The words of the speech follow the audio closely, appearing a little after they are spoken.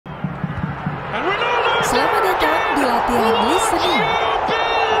Selamat datang di latihan listening.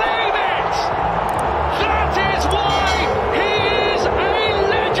 That is why he is a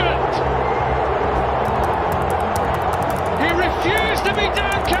legend. He refused to be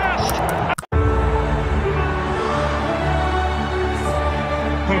downcast.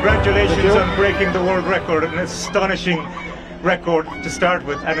 Congratulations on breaking the world record, an astonishing record to start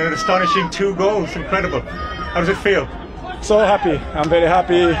with, and an astonishing 2 goals. Incredible. How does it feel? So happy. I'm very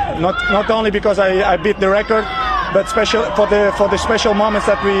happy. Not only because I beat the record, but special for the special moments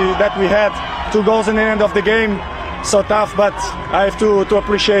that we had. 2 goals in the end of the game. So tough, but I have to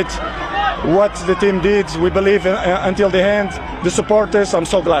appreciate what the team did. We believe until the end. The supporters. I'm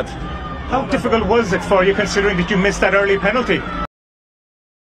so glad. How difficult was it for you, considering that you missed that early penalty?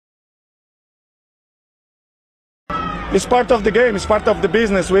 It's part of the game. It's part of the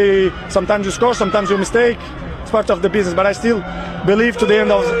business. Sometimes you score, sometimes you mistake. It's part of the business. But I still believe to the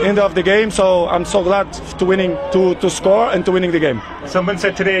end of the game. So I'm so glad to score and to winning the game. Someone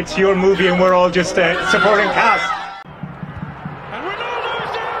said today it's your movie and we're all just supporting cast. And Ronaldo!